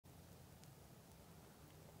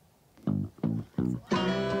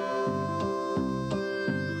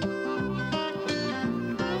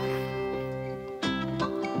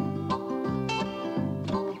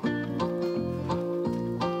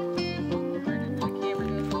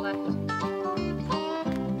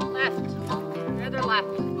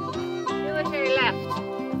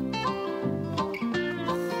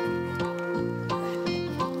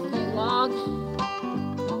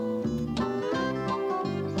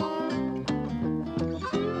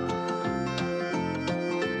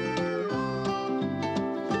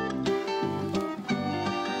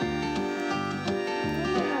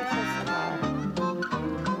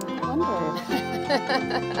Those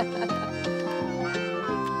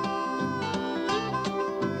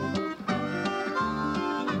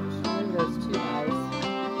two eyes.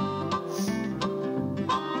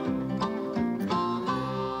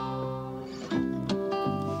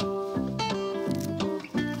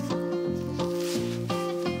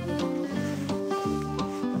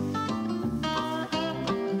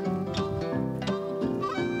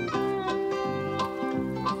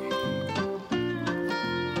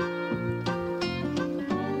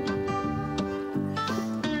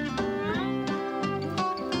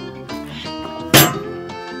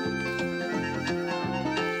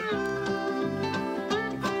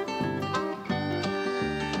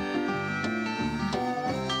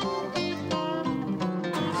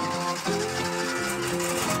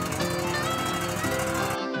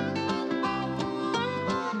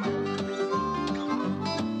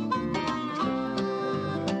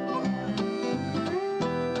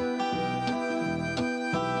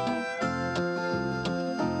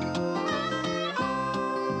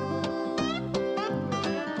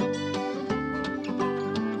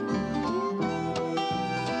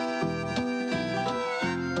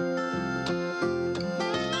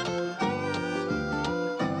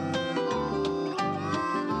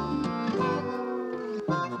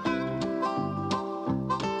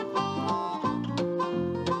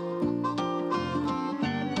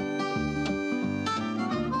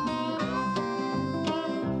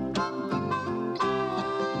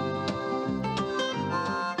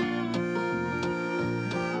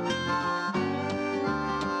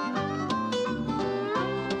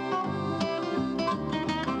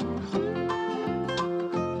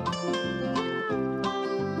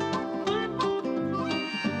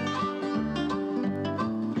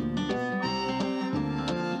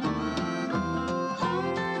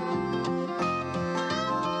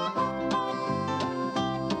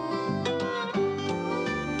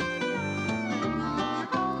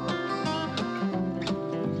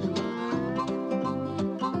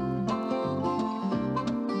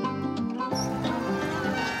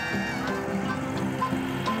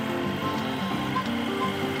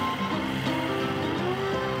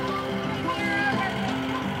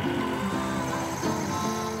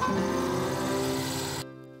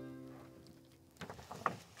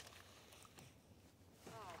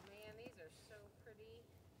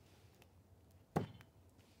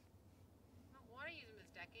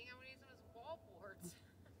 I want to use them as wall boards.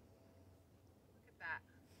 Look at that.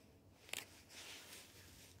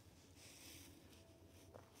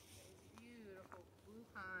 Beautiful blue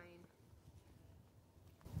pine.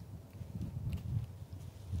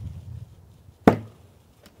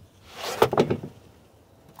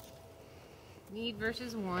 Need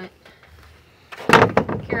versus want.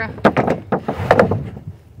 Kira.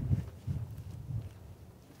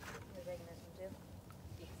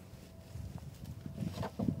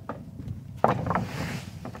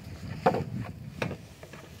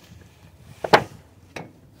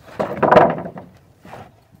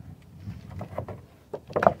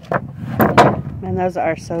 And those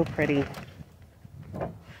are so pretty.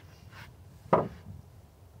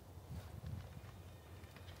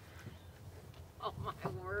 Oh my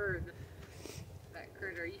word. That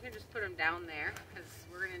critter. You can just put them down there because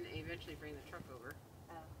we're going to eventually bring the truck over.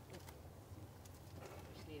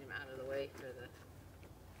 Just need them out of the way for the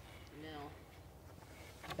mill.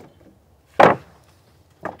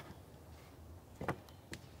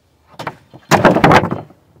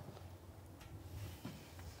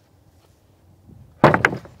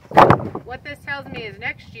 What this tells me is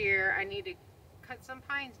next year I need to cut some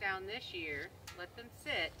pines down this year, let them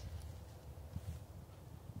sit,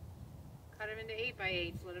 cut them into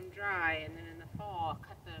 8x8s, let them dry, and then in the fall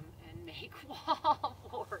cut them and make wall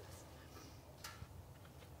boards.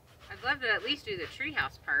 I'd love to at least do the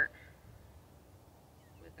treehouse part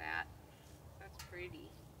with that. That's pretty.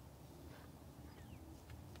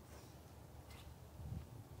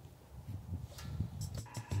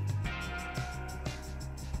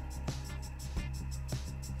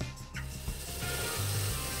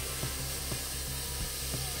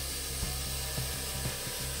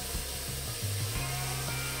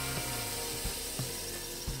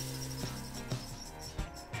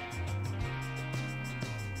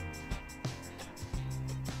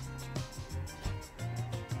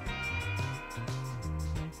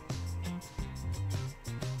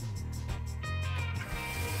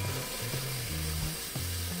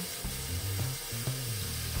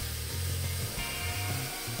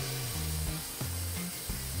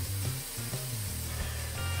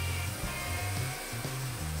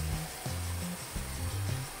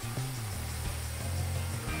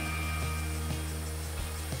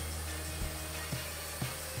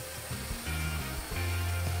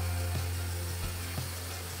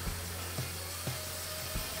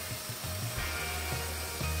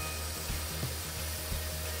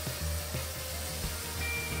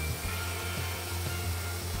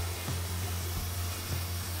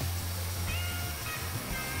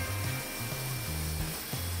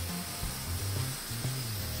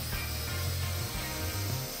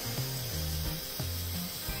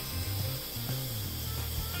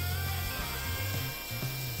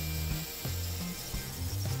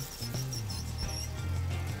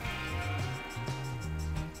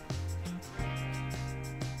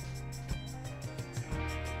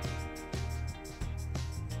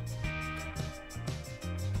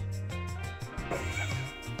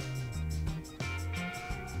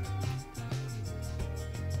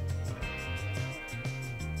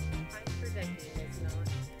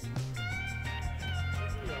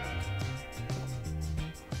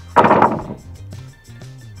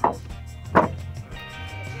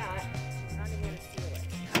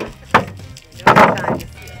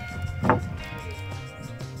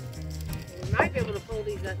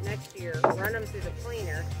 Up next year, run them through the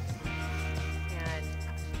cleaner, and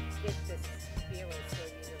get this feeling so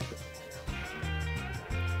you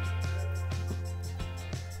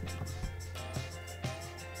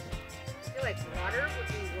I feel like water would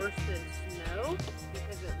be worse than snow,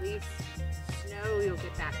 because at least snow you'll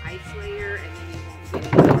get that ice layer and then you won't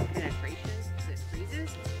get any penetration because it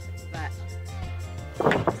freezes. But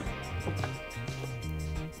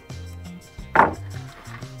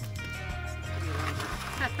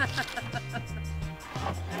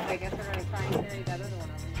I guess we're going to try and carry that other one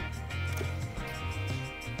over here.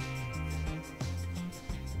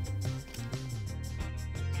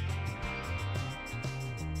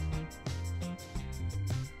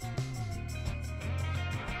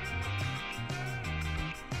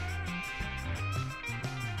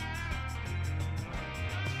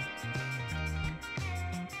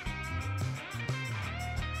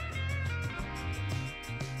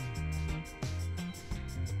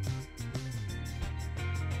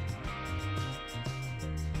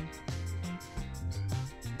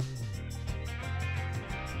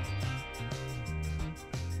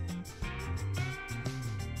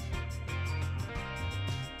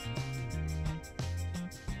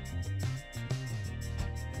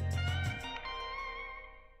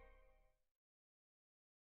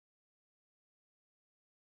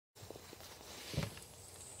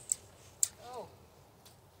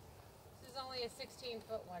 A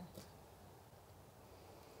 16-foot one.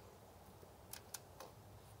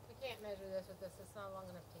 We can't measure this with this. It's not long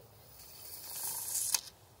enough tape.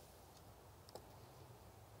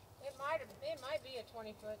 It might be a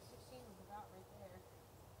 20-foot. 16 is about right there.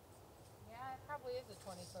 Yeah, it probably is a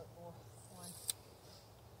 20-foot one.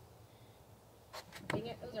 Dang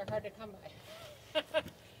it, those are hard to come by.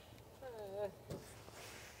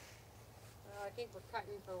 I think we're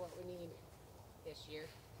cutting for what we need this year.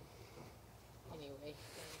 Anyway.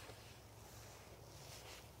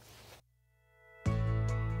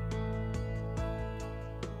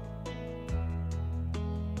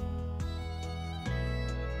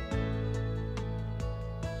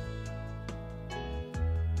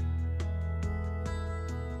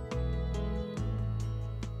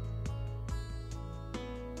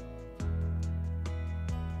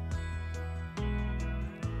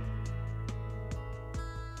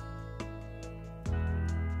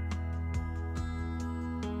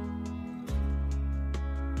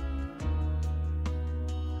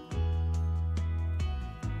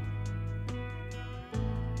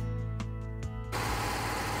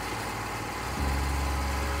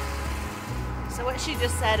 So what she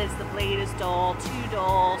just said is the blade is dull, too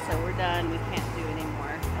dull, so we're done. We can't do any more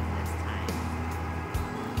at this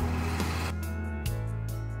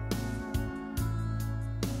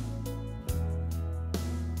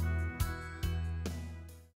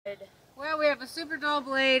time. Well, we have a super dull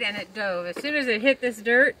blade and it dove. As soon as it hit this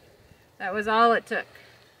dirt, that was all it took.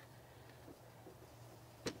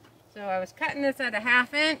 So I was cutting this at a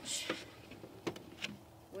 1/2 inch,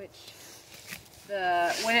 which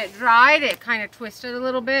when it dried, it kind of twisted a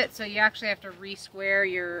little bit, so you actually have to re-square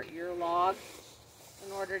your log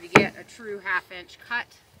in order to get a true 1/2 inch cut.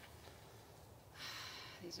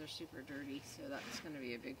 These are super dirty, so that's going to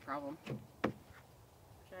be a big problem. Should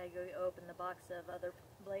I go open the box of other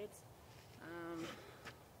blades?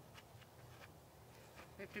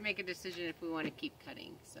 We have to make a decision if we want to keep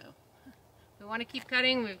cutting. So if we want to keep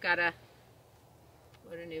cutting, we've got to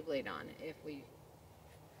put a new blade on. If we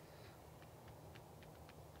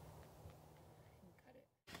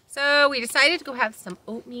So we decided to go have some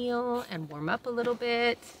oatmeal and warm up a little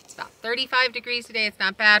bit. It's about 35 degrees today. It's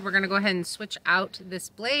not bad. We're going to go ahead and switch out this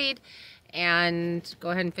blade and go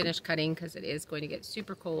ahead and finish cutting because it is going to get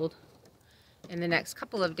super cold in the next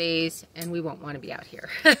couple of days and we won't want to be out here.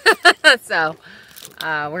 So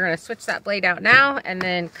we're going to switch that blade out now and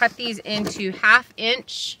then cut these into 1/2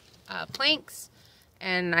 inch planks.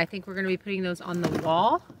 And I think we're going to be putting those on the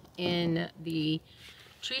wall in the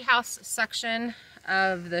treehouse section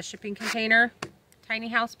of the shipping container tiny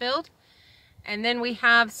house build. And then we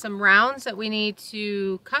have some rounds that we need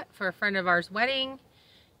to cut for a friend of ours wedding,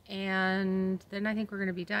 and then I think we're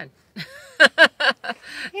gonna be done.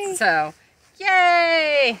 So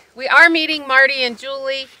yay, we are meeting Marty and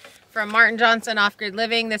Julie from Martin Johnson Off Grid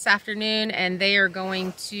Living this afternoon, and they are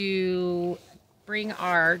going to bring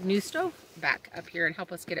our new stove back up here and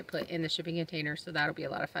help us get it put in the shipping container. So that'll be a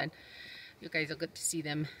lot of fun. You guys will get to see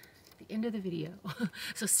them at the end of the video.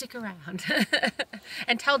 So stick around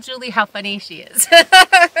and tell Julie how funny she is.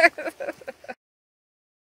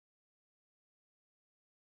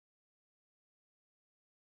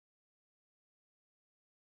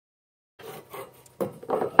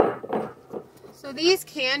 So these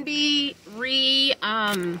can be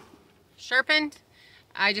sharpened.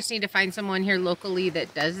 I just need to find someone here locally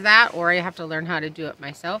that does that, or I have to learn how to do it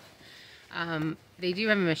myself. They do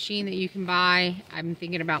have a machine that you can buy. I'm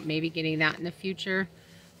thinking about maybe getting that in the future.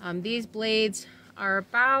 These blades are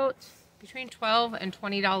about between $12 and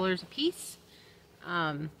 $20 a piece.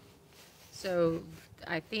 So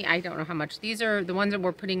I don't know how much. These are the ones that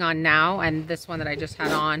we're putting on now, and this one that I just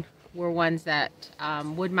had on were ones that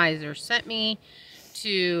Woodmizer sent me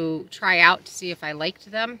to try out to see if I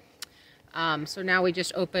liked them. So now we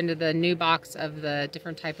just opened the new box of the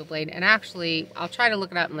different type of blade, and actually I'll try to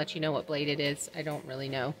look it up and let you know what blade it is. I don't really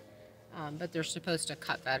know, but they're supposed to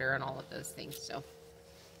cut better and all of those things, so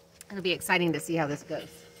it'll be exciting to see how this goes.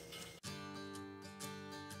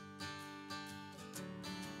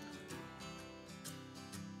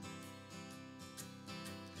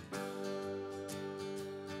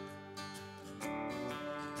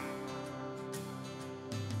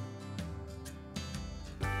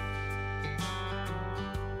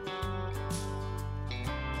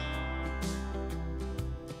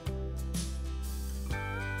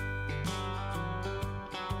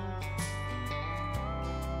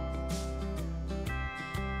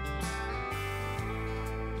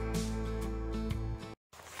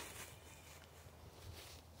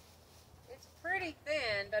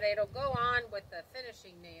 Thin, but it'll go on with the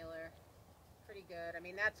finishing nailer pretty good. I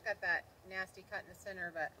mean, that's got that nasty cut in the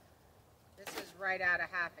center, but this is right at a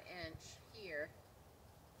 1/2 inch here.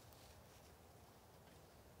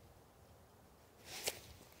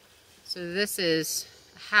 So this is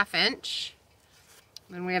 1/2 inch.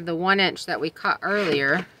 Then we have the 1 inch that we cut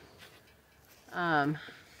earlier.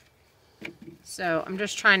 So I'm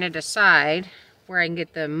just trying to decide where I can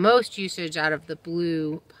get the most usage out of the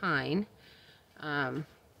blue pine.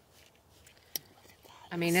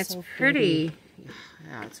 I mean, it's so pretty.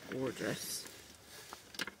 Yeah, it's gorgeous.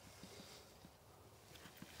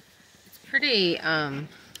 It's pretty, like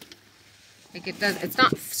it's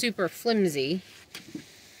not super flimsy.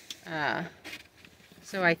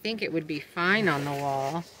 So I think it would be fine on the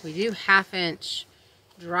wall. We do 1/2 inch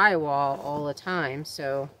drywall all the time,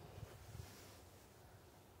 so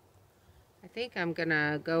I think I'm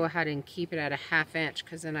gonna go ahead and keep it at a 1/2 inch,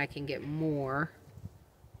 because then I can get more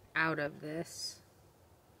out of this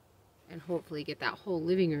and hopefully get that whole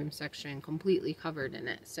living room section completely covered in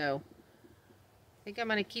it. So I think I'm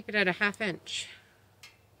gonna keep it at a 1/2 inch.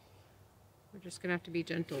 We're just gonna have to be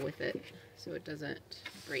gentle with it so it doesn't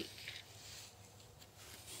break.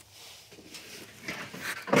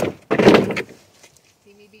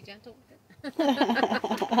 See me be gentle with it?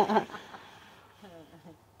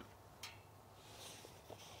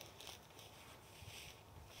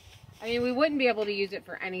 I mean, we wouldn't be able to use it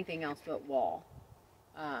for anything else but wall,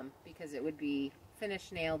 because it would be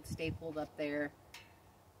finished nailed, stapled up there,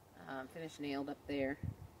 finished nailed up there,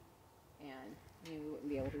 and we wouldn't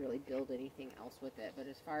be able to really build anything else with it. But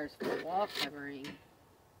as far as for wall covering,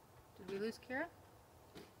 did we lose Kara?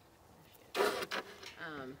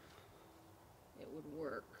 It would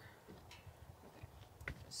work.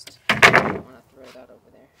 Okay, just don't want to throw that over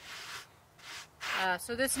there.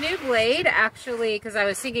 So this new blade, actually, because I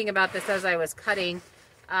was thinking about this as I was cutting,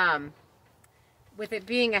 with it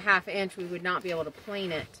being a 1/2 inch, we would not be able to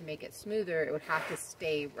plane it to make it smoother. It would have to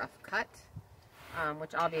stay rough cut,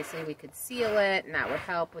 which obviously we could seal it, and that would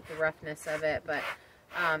help with the roughness of it. But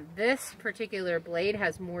this particular blade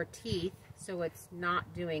has more teeth, so it's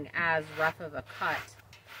not doing as rough of a cut,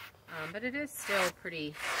 but it is still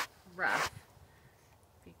pretty rough.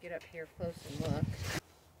 If you get up here close and look.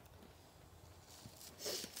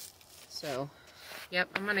 So, yep,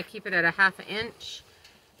 I'm going to keep it at a 1/2 inch,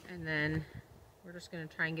 and then we're just going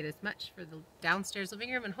to try and get as much for the downstairs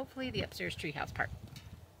living room and hopefully the upstairs treehouse part.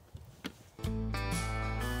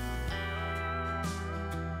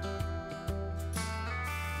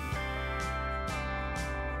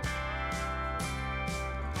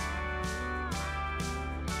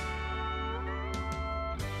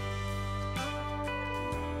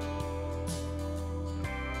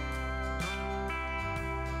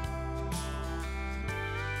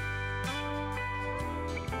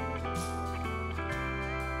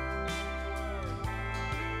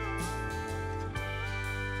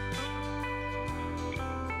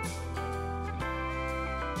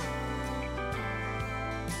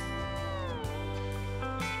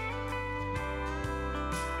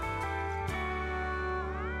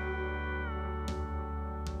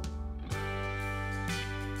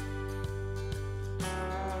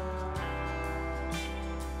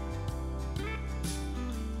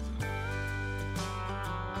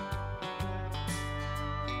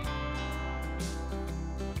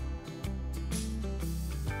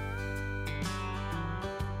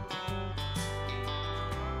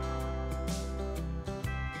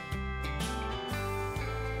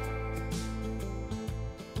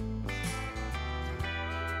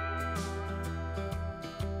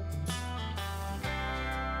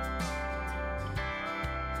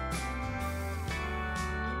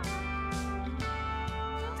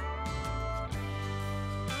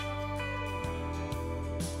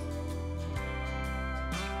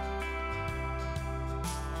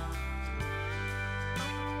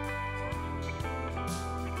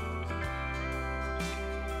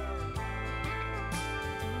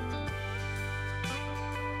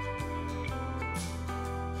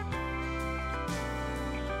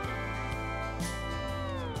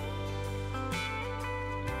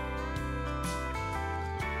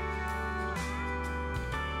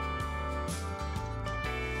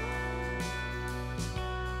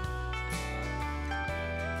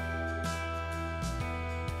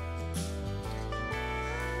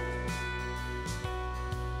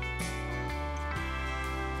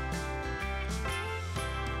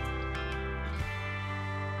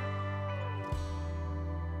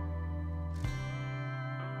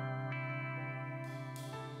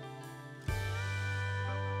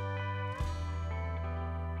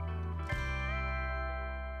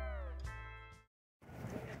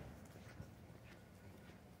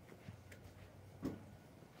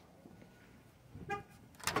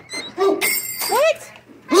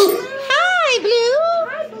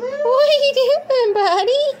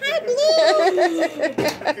 buddy. Hi, Blue.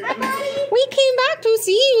 Hi, buddy. We came back to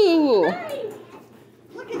see you. Hi.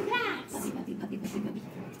 Look at that.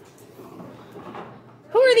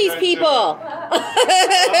 Who are these people? Who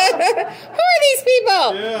are these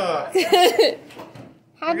people? Yeah.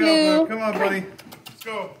 Hi, Blue. Come on, buddy. Let's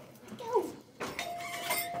go.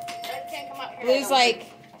 Blue's like,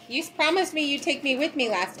 you promised me you'd take me with me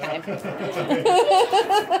last time. He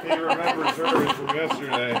remembers hers from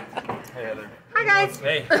yesterday. Hey, Heather. Hi, guys.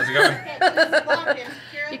 Hey, how's it going?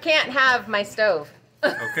 You can't have my stove.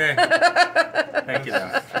 Okay. Thank you,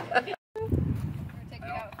 though.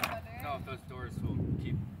 No, if those doors will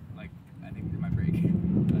keep, like, I think they might break.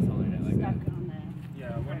 That's all I know. Like that.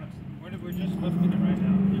 Yeah, we're just lifting it right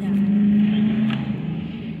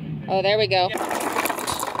now. Oh, there we go.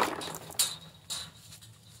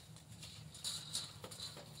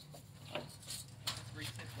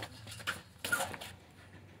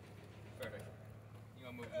 Perfect. You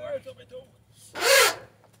want to move more?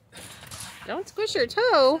 Don't squish your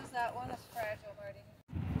toe. That one is fragile, Marty.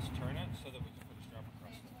 Let's turn it so that we can put the strap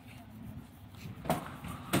across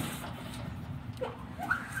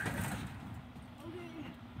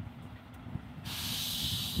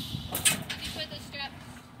Did you put the straps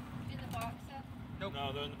in the box up? Nope.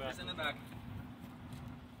 No, they're in the back. It's in the back.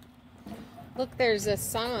 Look, there's a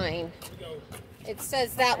sign. It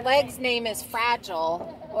says that leg's name is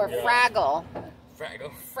Fragile or Fraggle.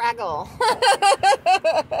 Fraggle. Fraggle.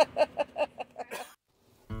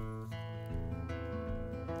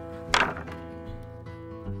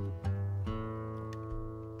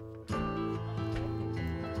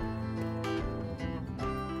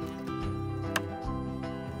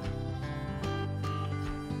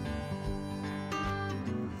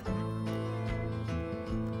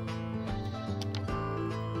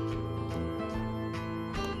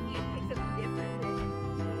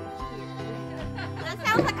 That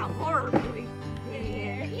sounds like a horror movie.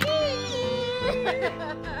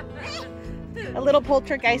 A little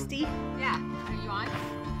poltergeisty. Yeah, are you on?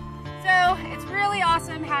 So it's really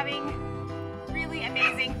awesome having really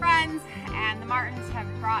amazing friends, and the Martins have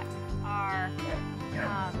brought our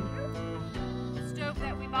stove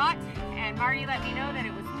that we bought, and Marty let me know that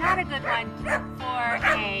it was not a good one for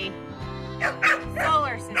a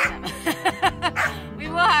solar system. We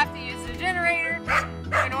will have to use the generator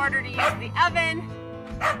in order to use the oven.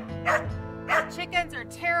 The chickens are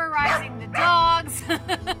terrorizing the dogs. But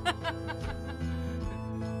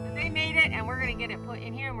they made it, and we're going to get it put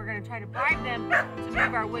in here, and we're going to try to bribe them to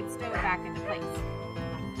move our wood stove back into place.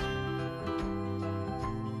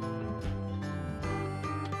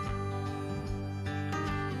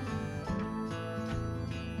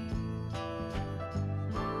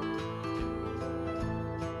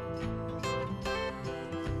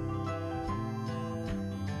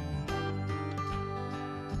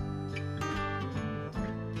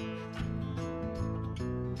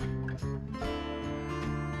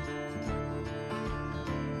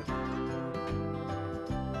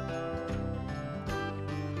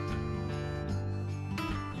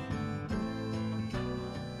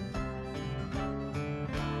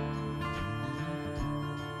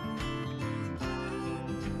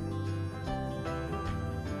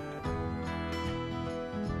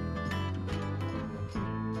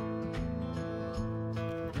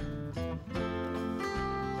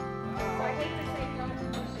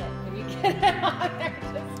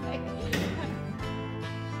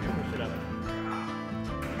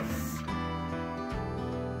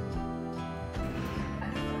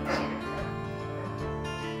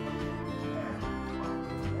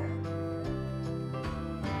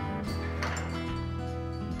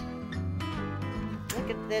 Look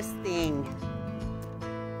at this thing.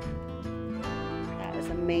 That is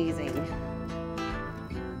amazing.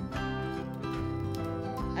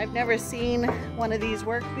 I've never seen one of these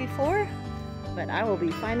work before, but I will be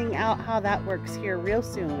finding out how that works here real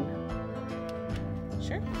soon.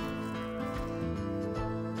 Sure.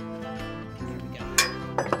 There we go.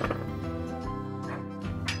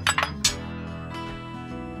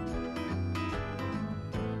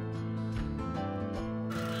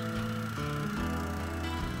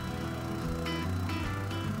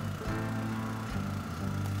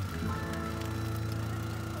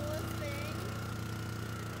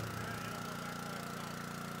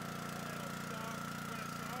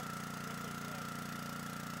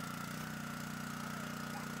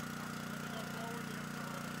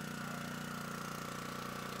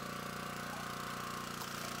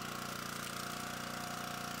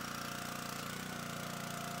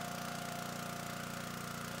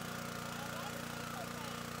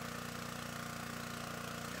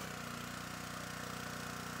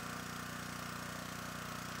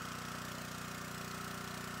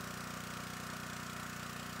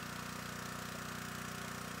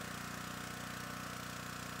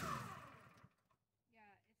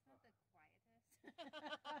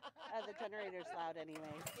 the generator's loud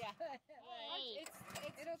anyways. Yeah. Right.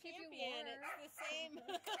 It'll keep you warm. It's the same.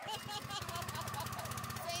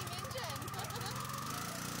 Same engine.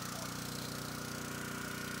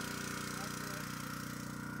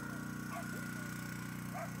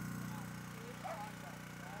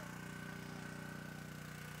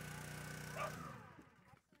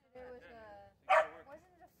 There was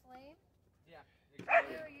wasn't it a flame? Yeah. We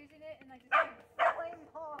were using it and like this big flame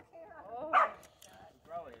ball came out. Oh.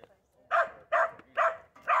 Probably. It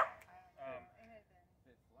had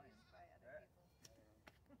been used by other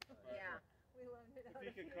people. Yeah. We loaned it out.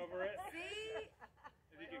 If you can cover it. See?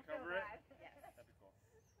 If you can cover it. Yes. That'd be cool.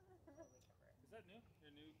 Is that new?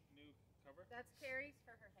 Your new cover? That's Carrie's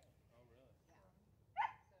for